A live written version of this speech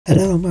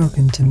Hello and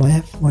welcome to my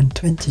F1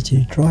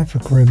 22 driver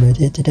career mode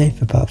here today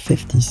for part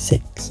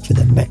 56 for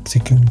the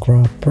Mexican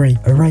Grand Prix,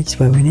 a race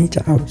where we need to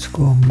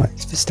outscore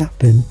Max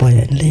Verstappen by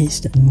at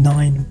least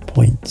 9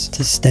 points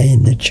to stay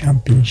in the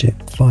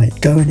championship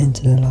fight going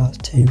into the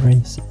last two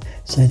races.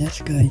 So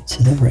let's go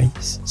to the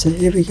race. So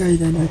here we go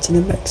then, to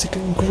the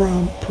Mexican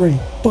Grand Prix.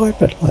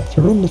 5 red lights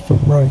are on the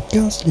front row,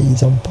 Gasly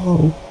is on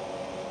pole,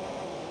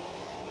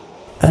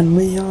 and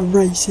we are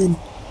racing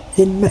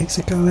in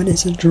Mexico, and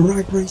it's a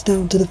drag race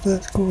down to the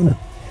first corner.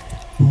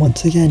 And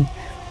once again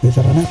we've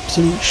had an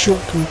absolute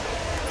shocker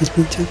as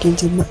we took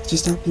into Max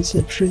Verstappen's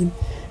slipstream.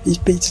 He's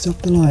beat us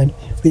off the line.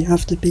 We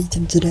have to beat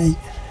him today.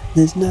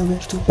 There's no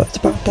ifs or buts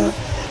about that.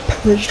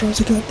 Perez tries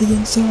to go up the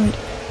inside.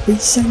 We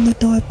send the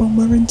dive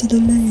bomber into the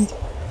lead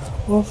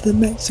of the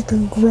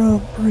Mexican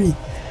Grand Prix.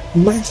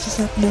 Max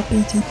Verstappen now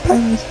beating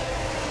Perez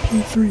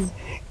P3.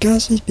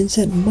 Gasly's been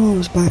sent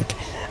miles back,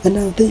 and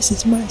now this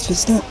is Max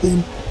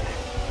Verstappen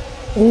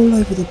all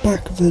over the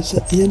back of us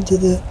at the end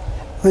of the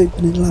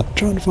opening lap,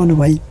 trying to find a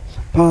way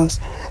past.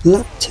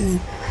 Lap 2,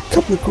 a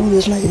couple of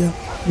corners later,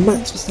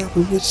 Max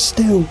Verstappen was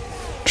still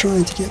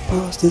trying to get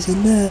past us,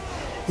 and there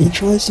he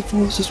tries to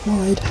force us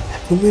wide,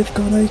 and we've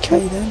gone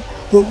okay then.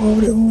 We'll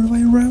hold it all the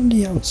way around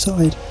the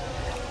outside,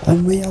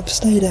 and we have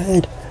stayed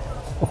ahead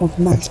of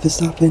Max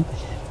Verstappen,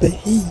 but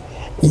he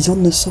is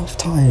on the soft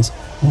tyres.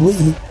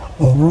 We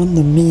are on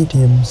the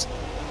mediums,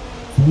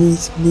 and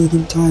these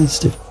medium tyres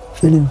still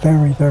feeling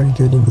very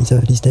good in these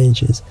early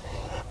stages.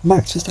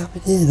 Max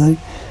Verstappen here though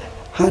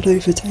had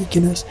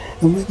overtaken us,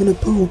 and we're going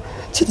to pull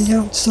to the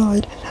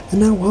outside and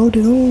now hold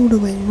it all the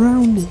way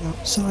around the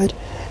outside,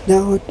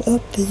 now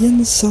up the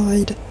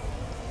inside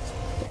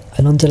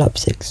and onto lap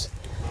 6.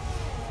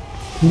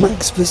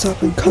 Max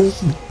Verstappen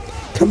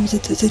comes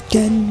at us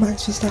again.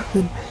 Max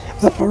Verstappen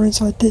up our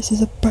inside. This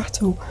is a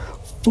battle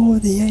for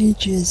the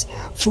ages,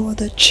 for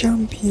the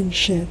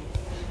championship,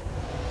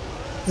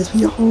 as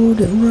we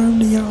hold it around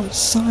the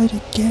outside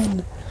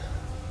again.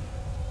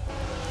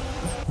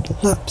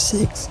 Lap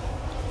 6,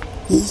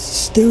 he's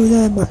still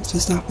there, Max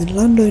Verstappen.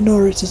 Lando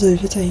Norris is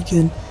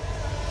overtaken.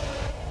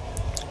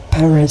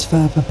 Perez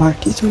further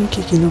back, it's all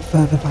kicking off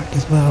further back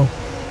as well.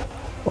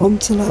 On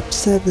to lap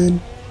 7,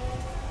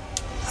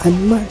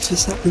 and Max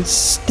Verstappen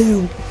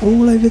still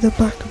all over the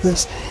back of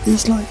us.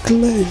 He's like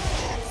glue,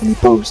 and he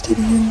bolts to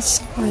the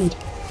inside.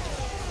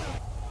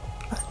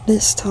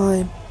 This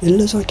time it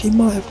looks like he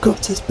might have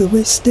got us, but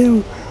we're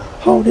still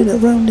holding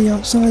it around the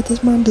outside.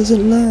 This man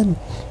doesn't learn.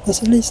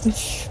 That's at least the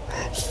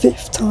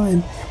 5th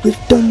time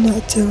we've done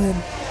that to him.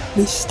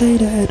 We've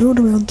stayed ahead all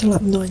the way on to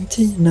lap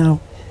 19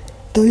 now.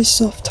 Those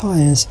soft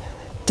tyres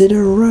did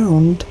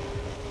around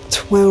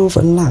 12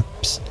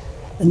 laps,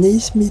 and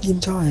these medium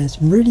tyres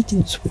really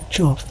didn't switch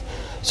off,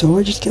 so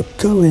I just kept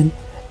going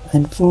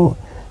and thought,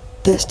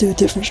 let's do a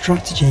different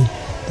strategy.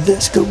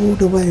 Let's go all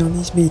the way on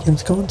these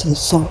mediums, go on to the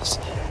softs.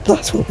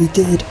 That's what we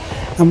did,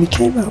 and we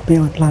came out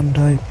behind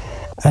Lando,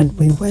 and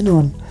we went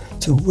on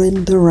to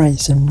win the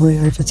race and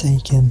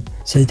re-overtake him.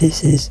 So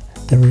this is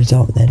the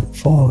result then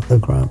for the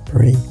Grand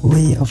Prix.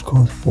 We of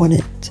course won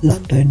it.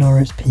 Lando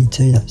Norris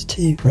P2, that's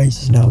 2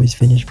 races now he's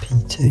finished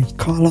P2.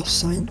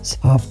 Carlos Sainz,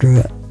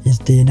 after his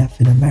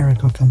DNF in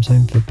America, comes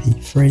home for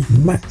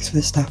P3. Max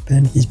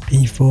Verstappen is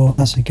P4.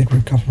 That's a good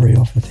recovery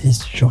off of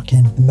his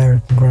shocking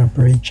American Grand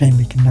Prix. Shame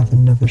we can have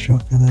another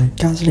shocker though.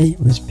 Gasly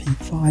was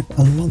P5,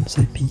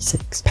 Alonso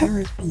P6,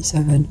 Perez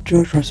P7,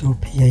 George Russell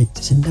P8,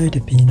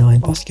 Tsunoda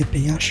P9, Oscar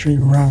Piastri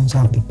rounds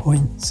out the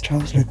points,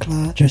 Charles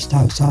Leclerc just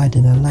outside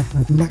in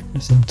 11th,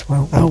 Magnussen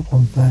 12th,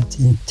 Albon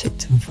 13th,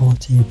 Ticton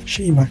 14th,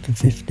 Schumacher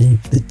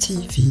 15th,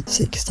 Latifi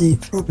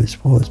 16th, Robert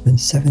Schwartzman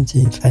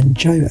 17th, and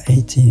Joe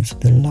 18th,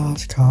 the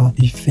last car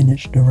who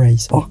finished the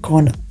race.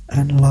 Ocon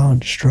and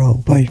Lance Stroll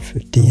both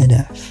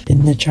DNF.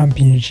 In the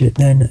championship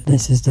then,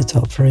 this is the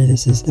top 3,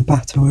 this is the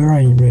battle we're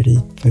only really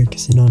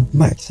focusing on.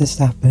 Max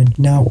Verstappen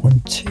now on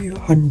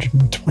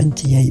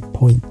 228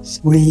 points.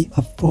 We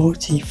are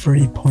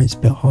 43 points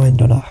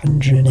behind on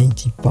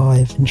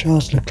 185, and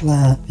Charles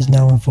Leclerc is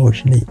now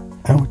unfortunately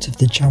out of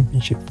the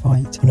championship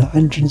fight on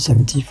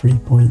 173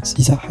 points.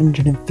 He's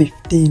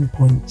 115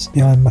 points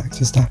behind Max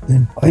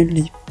Verstappen.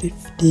 Only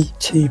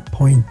 52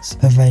 points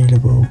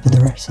available for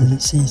the rest of the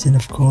season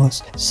of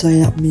course, so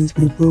that means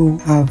we will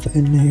have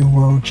a new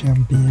world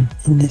champion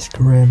in this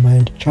career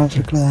mode. Charles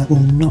Leclerc will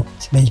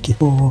not make it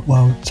 4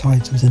 world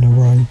titles in a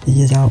row.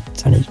 He is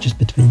out, and it's just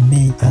between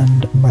me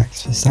and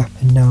Max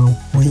Verstappen now.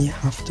 We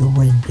have to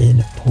win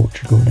in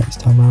Portugal next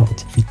time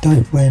out. If we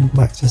don't win,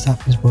 Max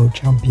Verstappen's world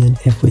champion.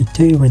 If we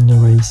do win the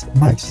race,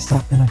 Max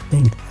Verstappen I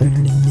think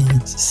only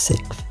needs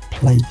 6th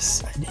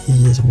place and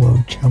he is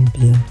world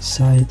champion.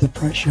 So the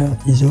pressure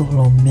is all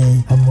on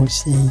me, and we'll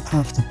see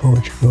after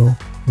Portugal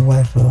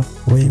whether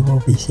we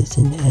will be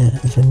sitting here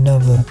with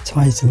another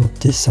title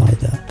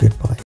decider. Goodbye.